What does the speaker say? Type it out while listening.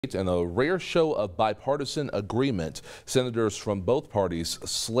And a rare show of bipartisan agreement. Senators from both parties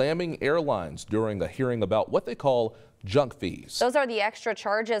slamming airlines during a hearing about what they call junk fees. Those are the extra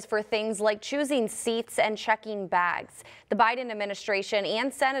charges for things like choosing seats and checking bags. The Biden administration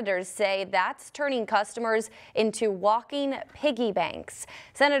and senators say that's turning customers into walking piggy banks.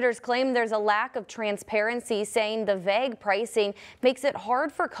 Senators claim there's a lack of transparency, saying the vague pricing makes it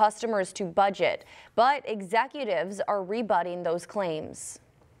hard for customers to budget. But executives are rebutting those claims.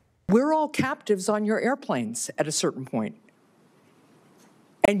 We're all captives on your airplanes at a certain point.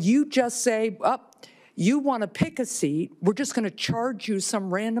 And you just say, you want to pick a seat, we're just going to charge you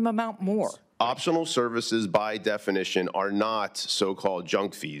some random amount more. Optional services, by definition, are not so-called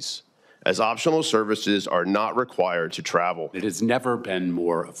junk fees, as optional services are not required to travel. It has never been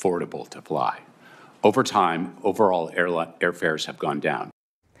more affordable to fly. Over time, overall airfares have gone down.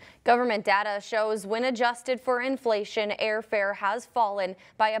 Government data shows when adjusted for inflation, airfare has fallen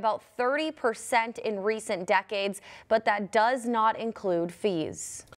by about 30% in recent decades, but that does not include fees.